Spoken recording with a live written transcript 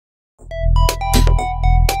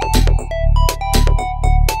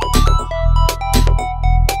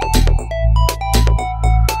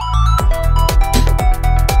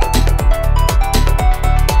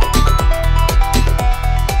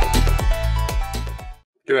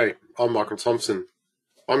G'day, I'm Michael Thompson.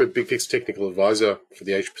 I'm a BigFix Technical Advisor for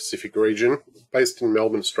the Asia Pacific region, based in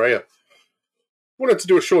Melbourne, Australia. I wanted to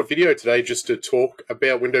do a short video today just to talk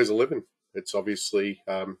about Windows 11. It's obviously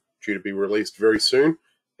due to be released very soon,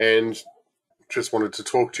 and just wanted to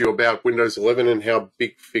talk to you about Windows 11 and how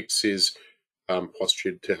BigFix is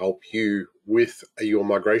postured to help you with your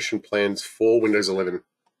migration plans for Windows 11.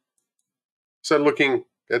 So looking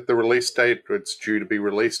at the release date, it's due to be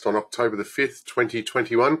released on October the 5th,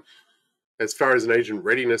 2021. As far as an agent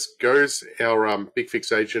readiness goes, our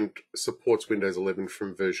BigFix agent supports Windows 11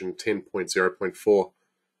 from version 10.0.4.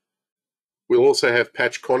 We'll also have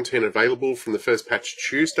patch content available from the first patch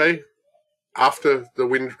Tuesday after the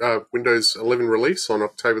Windows 11 release on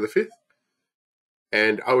October the 5th.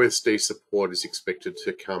 And OSD support is expected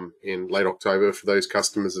to come in late October for those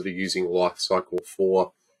customers that are using Lifecycle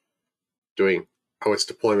for doing OS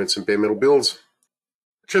deployments and bare metal builds.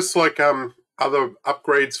 Just like other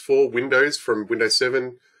upgrades for Windows from Windows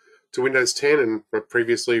 7 to Windows 10 and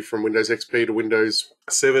previously from Windows XP to Windows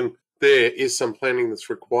 7, there is some planning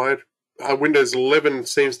that's required. Windows 11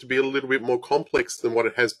 seems to be a little bit more complex than what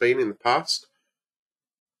it has been in the past.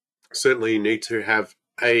 Certainly you need to have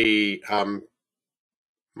a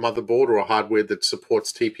motherboard or a hardware that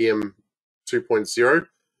supports TPM 2.0.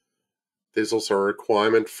 There's also a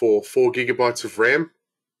requirement for 4 GB of RAM.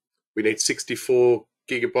 We need 64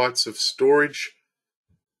 GB of storage.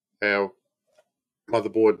 Our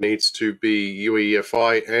motherboard needs to be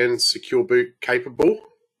UEFI and secure boot capable.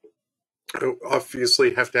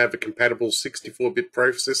 Obviously have to have a compatible 64-bit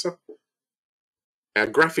processor. Our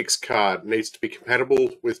graphics card needs to be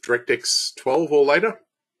compatible with DirectX 12 or later.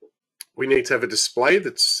 We need to have a display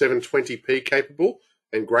that's 720p capable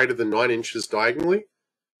and greater than 9 inches diagonally.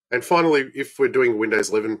 And finally, if we're doing Windows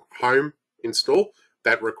 11 home install,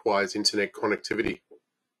 that requires internet connectivity.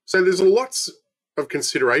 So there's lots of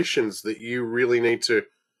considerations that you really need to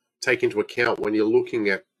take into account when you're looking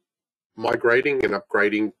at migrating and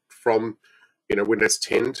upgrading from Windows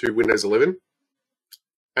 10 to Windows 11.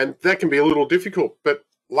 And that can be a little difficult, but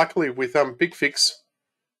luckily with BigFix,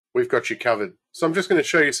 we've got you covered. So I'm just going to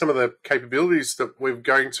show you some of the capabilities that we're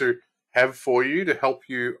going to have for you to help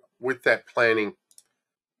you with that planning.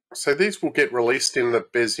 So these will get released in the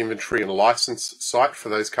BES inventory and license site for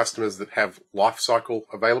those customers that have Lifecycle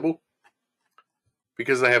available.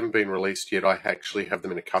 Because they haven't been released yet, I actually have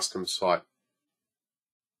them in a custom site.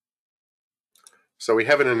 So we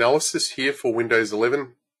have an analysis here for Windows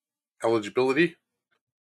 11 eligibility.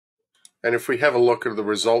 And if we have a look at the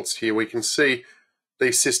results here, we can see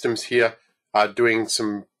these systems here are doing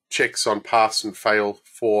some checks on pass and fail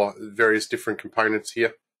for various different components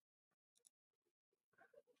here.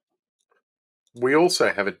 We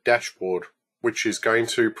also have a dashboard which is going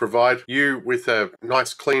to provide you with a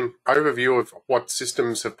nice clean overview of what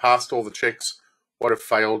systems have passed all the checks, what have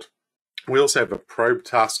failed. We also have a probe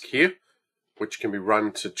task here which can be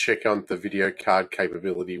run to check on the video card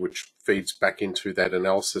capability, which feeds back into that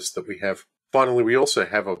analysis that we have. Finally, we also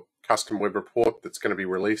have a custom web report that's going to be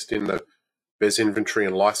released in the BES inventory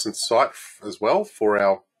and license site as well for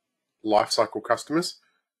our Lifecycle customers.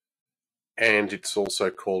 And it's also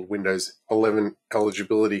called Windows 11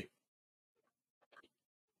 eligibility.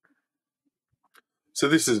 So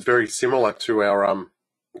this is very similar to our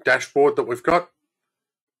dashboard that we've got.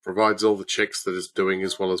 Provides all the checks that it's doing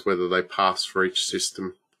as well as whether they pass for each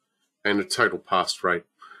system and a total pass rate.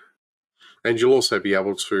 And you'll also be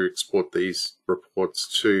able to export these reports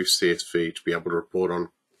to CSV to be able to report on.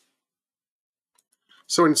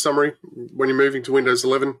 So in summary, when you're moving to Windows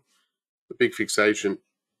 11, the BigFix agent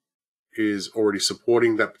is already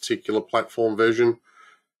supporting that particular platform version.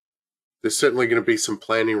 There's certainly going to be some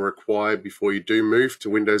planning required before you do move to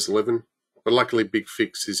Windows 11, but luckily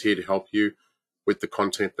BigFix is here to help you with the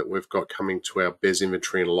content that we've got coming to our BES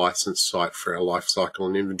inventory and license site for our Lifecycle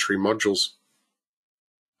and inventory modules.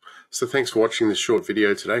 So thanks for watching this short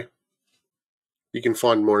video today. You can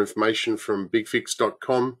find more information from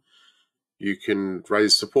bigfix.com. You can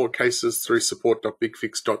raise support cases through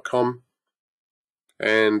support.bigfix.com.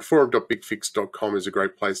 And forum.bigfix.com is a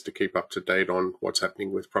great place to keep up to date on what's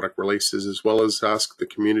happening with product releases, as well as ask the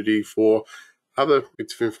community for other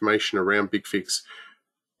bits of information around BigFix.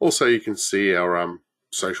 Also, you can see our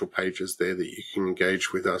social pages there that you can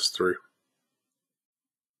engage with us through.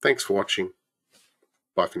 Thanks for watching.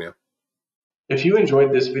 Bye for now. If you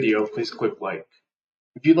enjoyed this video, please click like.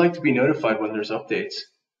 If you'd like to be notified when there's updates,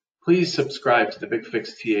 please subscribe to the BigFix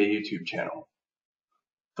TA YouTube channel.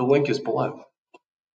 The link is below.